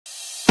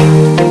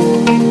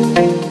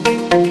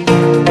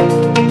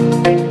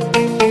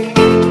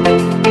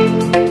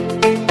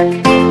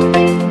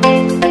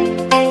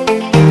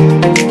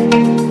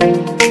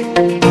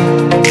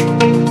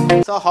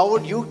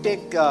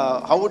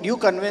how would you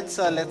convince,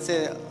 let's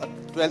say, a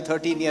 12,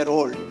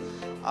 13-year-old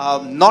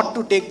not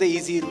to take the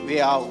easy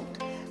way out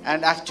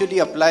and actually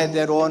apply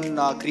their own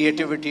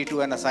creativity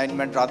to an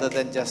assignment rather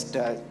than just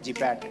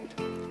GPAT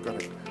it?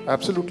 Correct.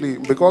 Absolutely.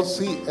 Because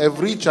see,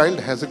 every child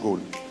has a goal.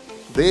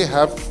 They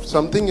have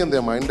something in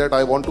their mind that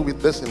I want to be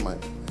this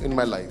in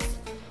my life.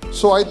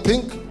 So I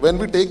think when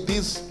we take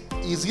these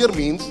easier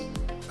means,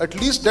 at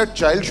least that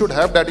child should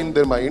have that in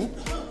their mind,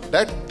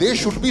 that they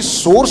should be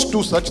sourced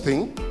to such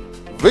thing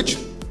which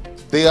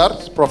they are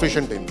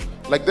proficient in.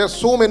 Like there are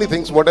so many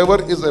things,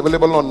 whatever is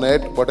available on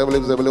net, whatever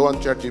is available on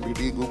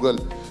ChatGPT, Google,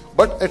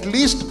 but at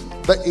least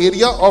the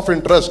area of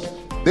interest,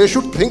 they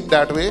should think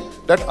that way,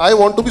 that I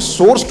want to be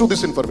sourced to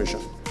this information.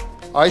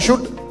 I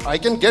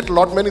can get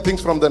lot many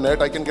things from the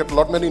net, I can get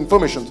lot many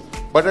informations,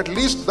 but at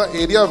least the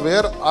area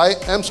where I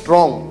am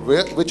strong,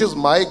 which is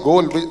my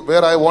goal,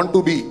 where I want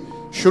to be,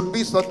 should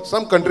be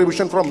some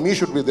contribution from me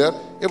should be there.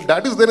 If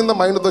that is there in the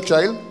mind of the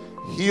child,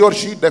 he or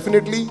she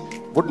definitely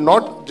would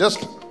not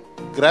just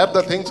grab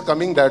the things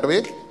coming that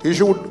way.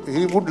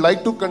 He would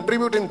like to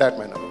contribute in that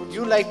manner. Would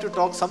you like to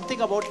talk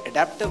something about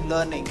adaptive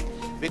learning?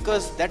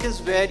 Because that is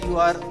where you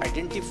are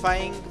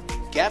identifying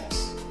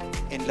gaps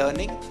in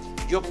learning.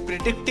 You're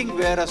predicting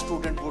where a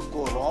student would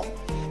go wrong,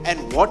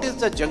 and what is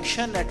the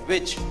junction at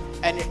which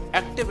an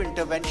active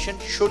intervention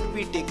should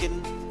be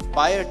taken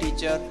by a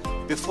teacher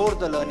before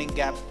the learning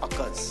gap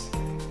occurs.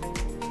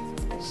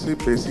 See,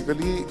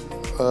 basically,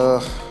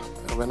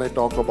 when I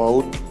talk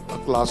about a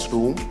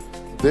classroom,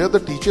 there the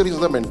teacher is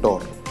the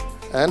mentor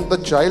and the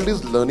child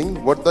is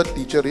learning what the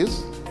teacher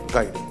is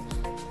guiding.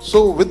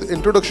 So with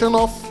introduction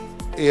of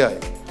AI,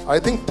 I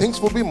think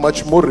things would be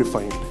much more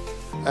refined,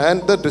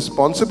 and the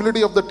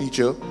responsibility of the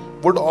teacher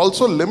would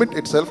also limit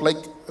itself, like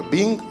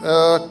being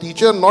a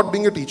teacher, not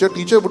being a teacher.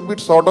 Teacher would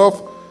be sort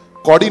of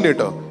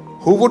coordinator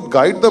who would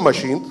guide the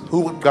machines, who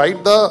would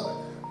guide the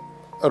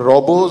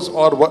robots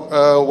or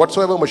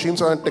whatsoever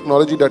machines and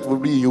technology that we'll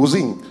be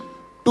using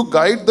to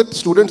guide the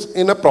students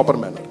in a proper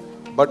manner.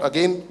 But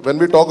again, when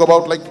we talk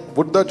about like,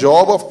 would the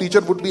job of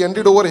teacher would be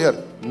ended over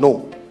here?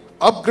 No.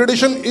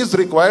 Upgradation is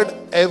required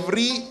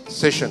every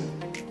session.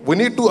 We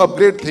need to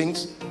upgrade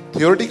things.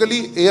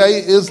 Theoretically, AI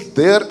is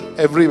there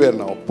everywhere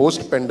now.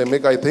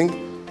 Post-pandemic, I think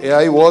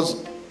AI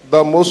was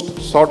the most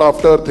sought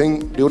after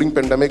thing during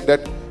pandemic,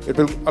 that it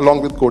will,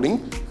 along with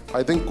coding.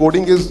 I think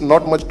coding is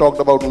not much talked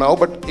about now,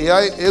 but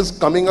AI is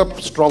coming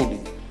up strongly.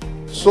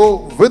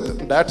 So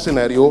with that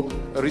scenario,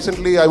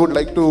 recently I would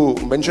like to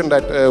mention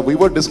that we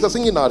were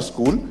discussing in our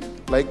school,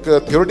 like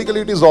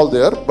theoretically it is all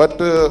there, but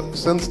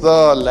since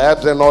the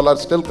labs and all are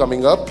still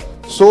coming up,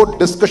 so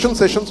discussion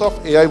sessions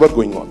of AI were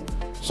going on.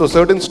 So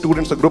certain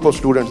students, a group of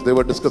students, they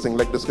were discussing,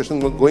 like discussion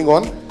was going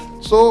on.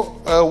 So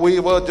we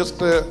were just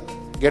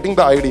getting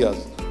the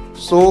ideas.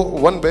 So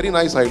one very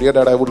nice idea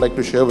that I would like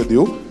to share with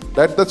you,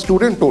 that the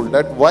student told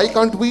that why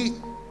can't we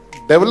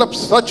develop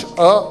such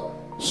a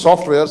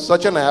software,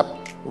 such an app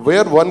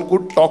where one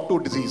could talk to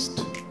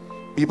deceased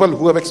people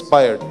who have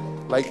expired,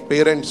 like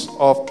parents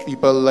of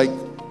people, like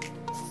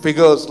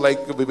figures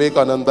like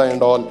Vivekananda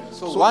and all.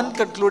 So one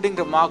concluding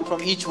remark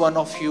from each one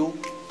of you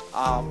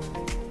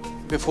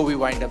before we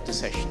wind up the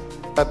session.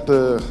 That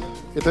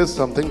it is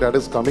something that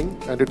is coming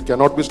and it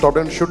cannot be stopped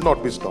and should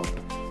not be stopped.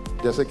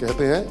 जैसे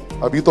कहते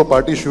हैं अभी तो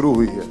party शुरू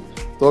हुई है,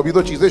 तो अभी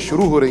तो चीज़ें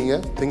शुरू हो रही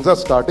हैं, things are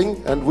starting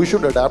and we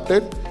should adapt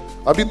it.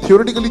 अभी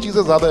theoretically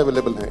चीज़ें ज़्यादा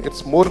available हैं,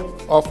 it's more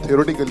of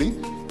theoretically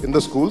in the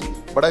schools,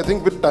 but I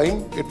think with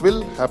time it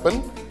will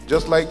happen.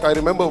 Just like I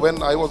remember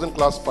when I was in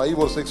class 5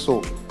 or 6,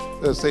 so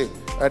say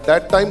at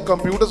that time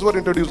computers were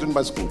introduced in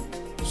my school.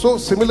 So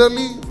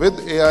similarly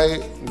with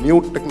AI,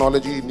 new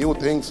technology, new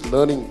things,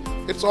 learning,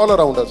 it's all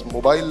around us,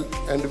 mobile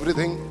and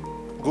everything.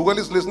 Google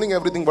is listening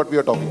everything what we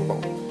are talking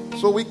about.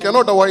 So we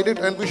cannot avoid it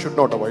and we should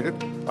not avoid it.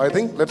 I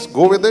think let's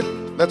go with it.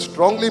 Let's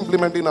strongly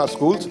implement in our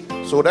schools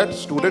so that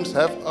students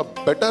have a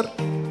better,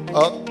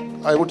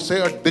 I would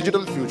say, a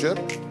digital future.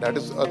 That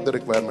is the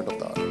requirement of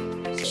the hour.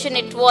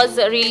 It was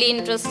really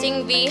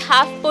interesting. We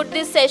have put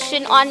this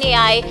session on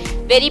AI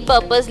very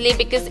purposely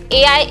because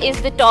AI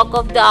is the talk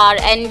of the hour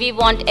and we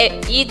want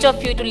each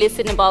of you to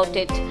listen about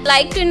it. I'd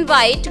like to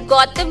invite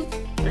Gautam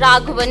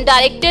Raghavan,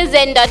 Director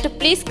Zenda, to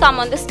please come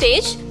on the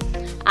stage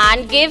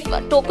and give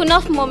a token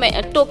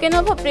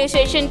of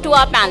appreciation to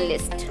our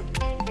panelists.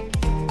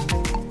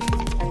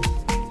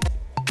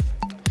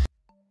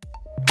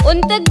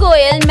 Untak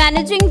Goyal,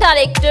 Managing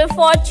Director,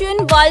 Fortune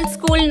World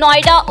School,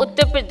 Noida,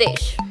 Uttar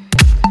Pradesh.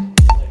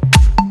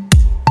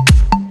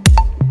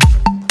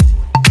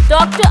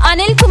 Dr.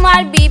 Anil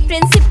Kumar B,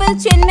 Principal,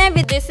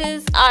 Chinmay. This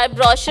is our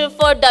brochure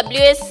for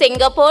WS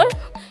Singapore,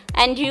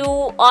 and you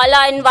all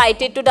are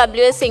invited to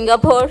WS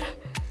Singapore.